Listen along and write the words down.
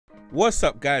What's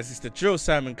up guys, it's the Drill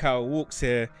Simon Cowell Walkz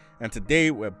here, and today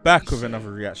we're back with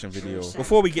another reaction video.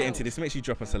 Before we get into this, make sure you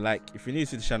drop us a like. If you're new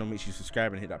to the channel, make sure you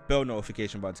subscribe and hit that bell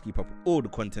notification button to keep up with all the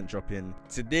content dropping.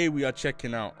 Today we are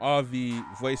checking out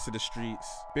RV, Voice of the Streets.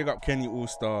 Big up Kenny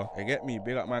Allstar, you get me?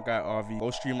 Big up my guy RV. Go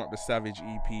stream up the Savage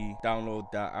EP, download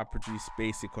that. I produce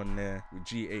Basic on there with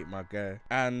G8, my guy.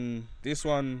 And this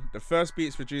one, the first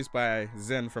beat's produced by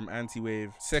Zen from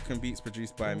Anti-Wave. Second beat's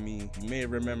produced by me. You may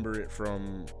remember it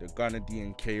from the Gunna D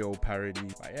and KO parody.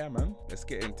 But yeah man, let's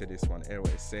get into this one. Hear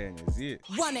what it's saying, is it?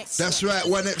 One extra. That's right,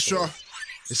 one extra.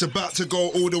 It's about to go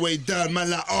all the way down, man,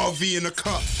 like RV in the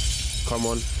cup. Come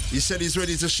on. He said he's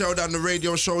ready to show down the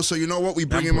radio show, so you know what? We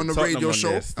bring him on the radio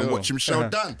show and watch him show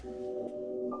down.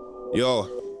 Yo.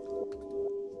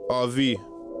 RV.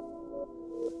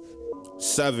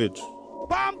 Savage.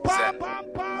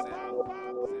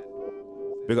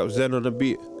 Big up Zen on the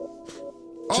beat.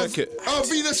 Check it.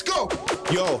 RV, let's go.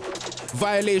 Yo.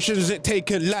 Violations ain't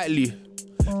taken lightly.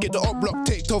 Get the up block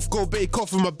taped off, go bake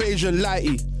off with my Bayesian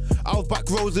lighty. I was back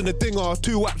rows in the dinger,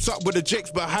 2 whaps up with the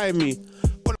jakes behind me.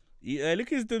 Yeah,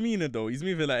 look at his demeanor though. He's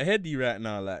moving like heady right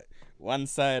now, like one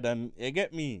side, and you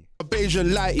get me.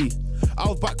 Bayesian lighty. I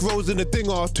was back rows in the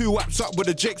dinger, 2 whaps up with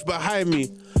the jakes behind me.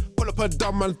 Pull up a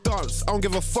dumb man dance. I don't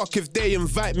give a fuck if they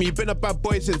invite me. Been a bad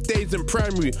boy since days in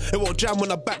primary. It won't jam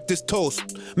when I back this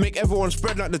toast. Make everyone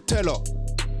spread like Nutella.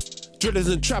 Drillers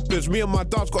and trappers, me and my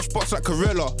dogs got spots like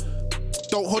Corella.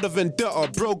 Don't hold a vendetta,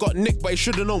 bro got nicked but he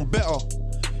should've known better.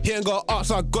 He ain't got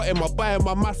arts, I got him, I buy him,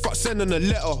 my mad fuck sending a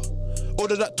letter. All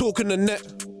of that talk in the net,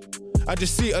 I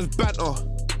just see it as banter.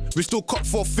 We still cop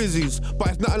 4 fizzies, but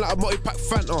it's nothing like a multi-pack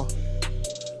Fanta.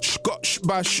 Got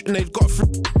by and they got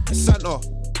free Santa.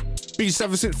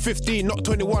 B7 since 15, not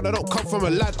 21, I don't come from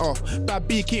Atlanta. Bad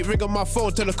B keep ringing my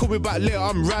phone, tell her call me back later,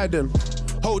 I'm riding.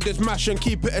 Hold this mash and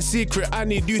keep it a secret, I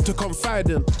need you to confide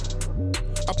in.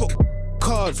 I put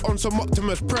cards on some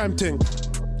Optimus Prime thing.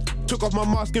 Took off my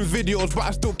mask in videos, but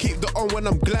I still keep the on when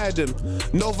I'm gliding.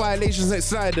 No violations ain't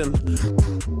sliding.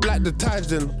 Like the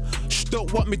tides in.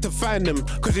 Don't want me to find him,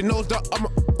 cause he knows that I'm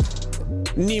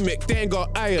anemic, they ain't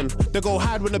got iron. They go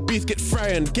hide when the beef gets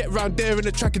frying. Get round there in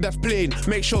the trackie that's plain.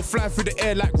 Make sure fly through the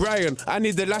air like Ryan. I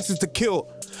need the license to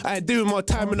kill. I ain't doing more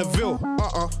time in the Ville.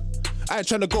 I ain't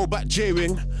trying to go back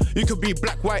J-Wing. You could be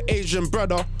black, white, Asian,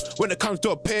 brother. When it comes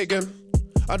to a pagan,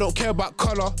 I don't care about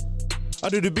colour. I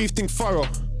do the beef thing thorough.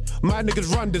 My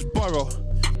niggas run this borough.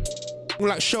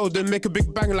 Like Sheldon, make a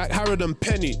big bang like Harold and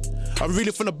Penny. I'm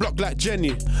really from the block like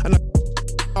Jenny. And I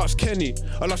asked Kenny.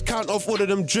 I lost count of all of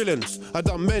them drillings. I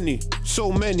done many,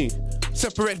 so many.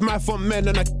 Separates man from men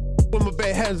and I with my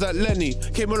bare hands like Lenny.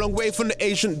 Came a long way from the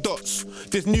ancient dots.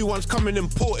 This new one's coming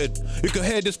imported. You can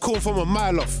hear this call from a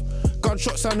mile off.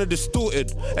 Gunshot sounded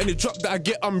distorted. Any drop that I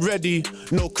get, I'm ready.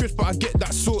 No crisp, but I get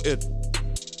that sorted.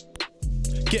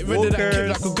 Get rid of that kid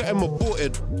like I got him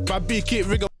aborted. Bad B keep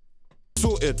rig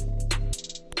sorted.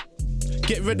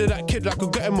 Get rid of that kid like I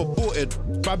got him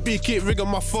aborted. Bad B keep rig on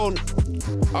my phone.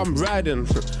 I'm riding.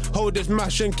 Hold this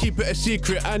mash and keep it a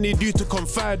secret. I need you to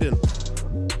confide in.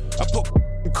 I put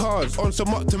cards on some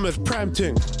Optimus Prime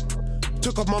thing.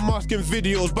 Took off my mask in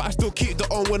videos, but I still keep the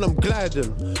on when I'm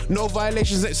gliding. No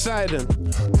violations exciting.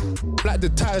 Like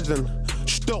the Titan.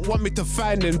 Don't want me to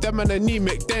find him. Them man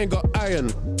anemic, they ain't got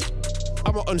iron.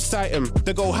 I'ma unsight him.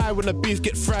 They go high when the beef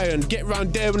get frying. Get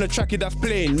round there when the trackie that's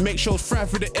playing. Make sure fly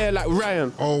through the air like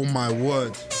Ryan. Oh my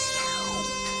word.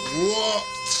 What?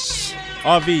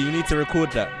 RV, you need to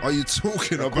record that. Are you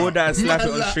talking about? Record that and slap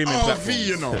it on streaming RV, platforms.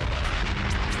 you know.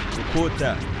 Record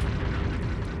that.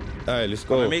 Alright, let's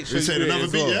go. Make sure We you said do it another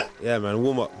as beat, well. yeah? Yeah, man,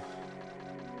 warm up.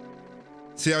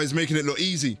 See how he's making it look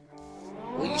easy.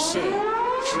 What you say?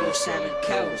 Drill Simon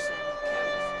Cowell.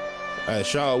 Alright,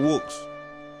 shout out Walkz.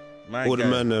 My All the guy.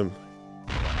 man them.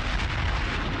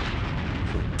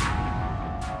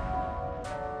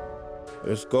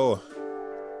 Let's go.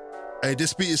 Hey,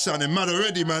 this beat is sounding mad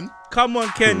already, man. Come on,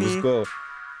 Kenny. Let's go.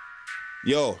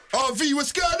 Yo. RV,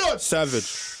 what's going on?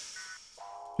 Savage.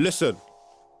 Listen.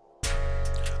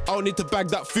 I don't need to bag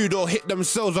that food or hit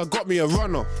themselves. I got me a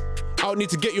runner. I don't need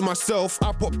to get you myself.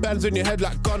 I put bands on your head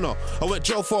like Gunner. I went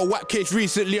jail for a whack case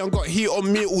recently and got heat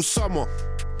on me all summer.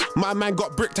 My man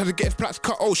got bricked, had to get his plaits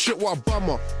cut. Oh shit, what a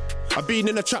bummer. I been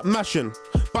in the trap mashing,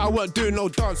 but I weren't doing no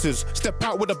dances. Step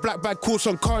out with a black bag, call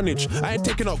some carnage. I ain't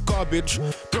taking up garbage.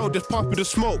 Bro, just pass me the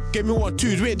smoke. Gave me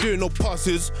 1-2s, we ain't doing no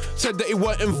passes. Said that he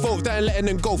weren't involved, I ain't letting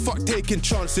him go. Fuck taking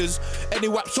chances. Any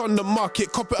waps on the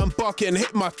market, cop it and bark it and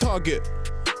hit my target.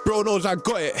 Bro knows I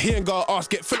got it, he ain't gotta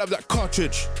ask it. Fill up that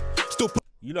cartridge. Still put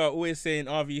You lot are always saying,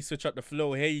 RV, switch up the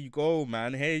flow. Here you go,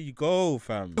 man. Here you go,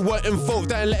 fam. Weren't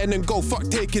involved, I ain't letting them go. Fuck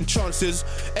taking chances.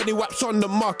 Any waps on the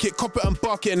market, cop it and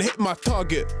bark it and hit my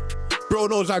target. Bro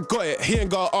knows I got it. He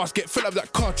ain't gotta ask it. Fill up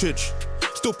that cartridge.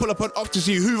 Still pull up on off to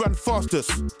see who ran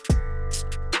fastest.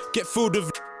 Get filled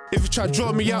with if you try to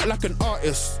draw me out like an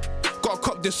artist. Gotta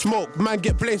cop this smoke. Man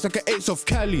get blazed like an 8 of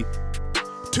Cali.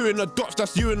 2 in the dots,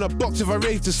 that's you in the box if I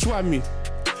raise to swam me.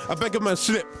 I beg a man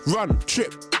slip, run,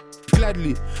 trip,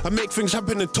 gladly. I make things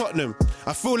happen in Tottenham.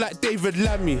 I feel like David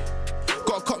Lammy.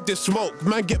 Gotta cop this smoke,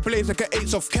 man get blazed like an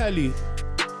 8 of Cali.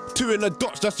 2 in the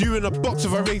dots, that's you in the box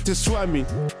if I raise to swam me.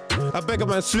 I beg a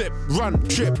man slip, run,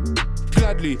 trip,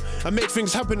 gladly. I make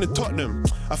things happen in Tottenham.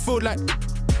 I feel like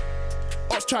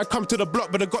Ops try to come to the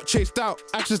block, but I got chased out.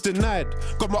 Access denied.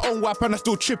 Got my own wipe and I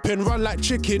still chipping. Run like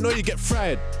chicken, or you get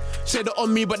fried. Said it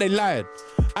on me, but they lied.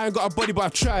 I ain't got a body, but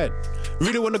I've tried.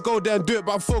 Really wanna go there and do it,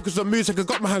 but I'm focused on music. I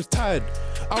got my hands tired.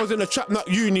 I was in a trap, not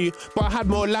uni, but I had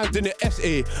more lines than the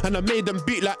SA, and I made them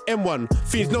beat like M1.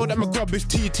 Fiends know that my grub is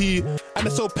TT, and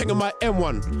it's so ping on my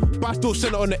M1. But I still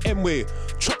send it on the M-way.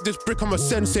 Chop this brick, I'm a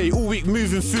sensei. All week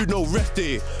moving food, no rest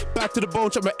day. Back to the bone,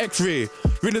 chop my X-ray.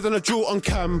 Really done a drill on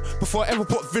cam before I ever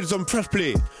put vids on press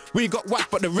play. We got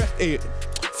whacked, but the rest ain't.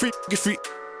 Free.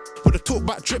 With a talk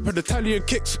back trip and Italian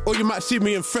kicks, or you might see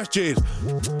me in fresh J's.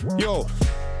 Yo,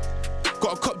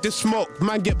 gotta cop this smoke,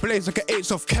 man get blazed like an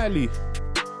 8 of Cali.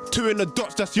 2 in the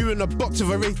dots, that's you in the box if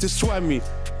I raise to swam me.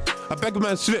 I beg a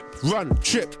man slip, run,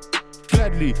 trip,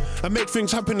 gladly. I make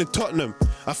things happen in Tottenham.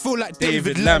 I feel like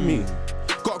David Lammy.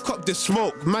 Gotta cop this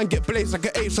smoke, man get blazed like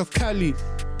an 8 of Cali.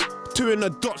 2 in the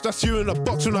dots, that's you in the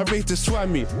box when I raise to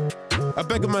swam me. I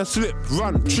beg a man slip,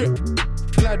 run, trip,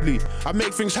 gladly. I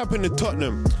make things happen in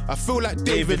Tottenham. I feel like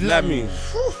David Lammy.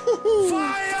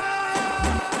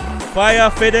 Fire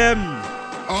for them.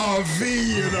 RV,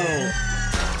 you know.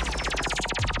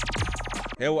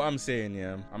 Hear what I'm saying,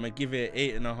 yeah? I'm gonna give it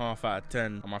 8.5 out of 10.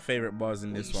 And my favorite bars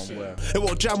in this one were. It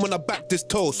won't jam when I back this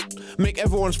toast. Make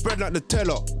everyone spread like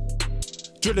Nutella.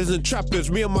 Drillers and trappers,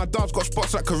 me and my dogs got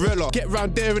spots like Corella. Get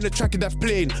round there in the trackie that's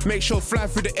plain. Make sure fly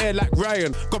through the air like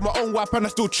Ryan. Got my own wipe and I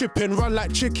still chipping. Run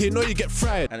like chicken or you get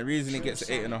fried. And the reason it gets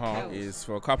 8.5 is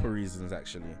for a couple of reasons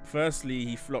actually. Firstly,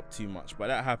 he flopped too much, but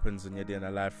that happens when you're doing a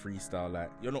live freestyle.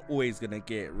 Like, you're not always gonna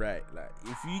get it right. Like,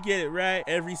 if you get it right,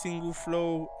 every single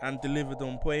flow and delivered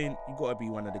on point, you gotta be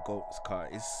one of the GOATs, car.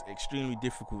 It's extremely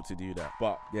difficult to do that.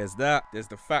 But there's that. There's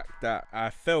the fact that I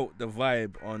felt the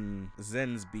vibe on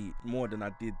Zen's beat more than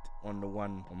I did on the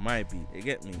one on my beat. You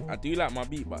get me? I do like my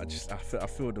beat, but I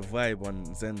feel the vibe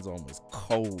on Zen's on was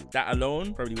cold. That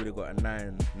alone probably would have got a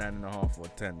 9.5 or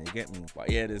 10. You get me?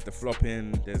 But yeah, there's the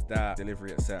flopping, there's that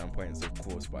delivery at certain points, of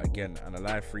course. But again, on a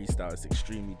live freestyle, it's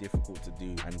extremely difficult to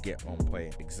do and get on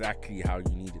point exactly how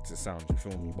you need it to sound. You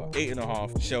feel me? But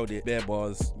 8.5, shelled it, bare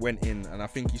bars, went in, and I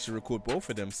think you should record both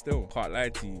of them still. Can't lie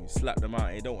to you, slap them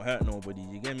out. It don't hurt nobody.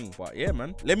 You get me? But yeah,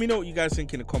 man. Let me know what you guys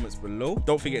think in the comments below.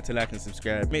 Don't forget to like and subscribe.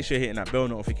 Make sure you're hitting that bell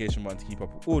notification button to keep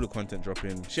up with all the content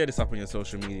dropping. Share this up on your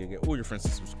social media. Get all your friends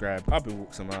to subscribe. I've been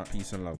Walkz, I'm out. Peace and love.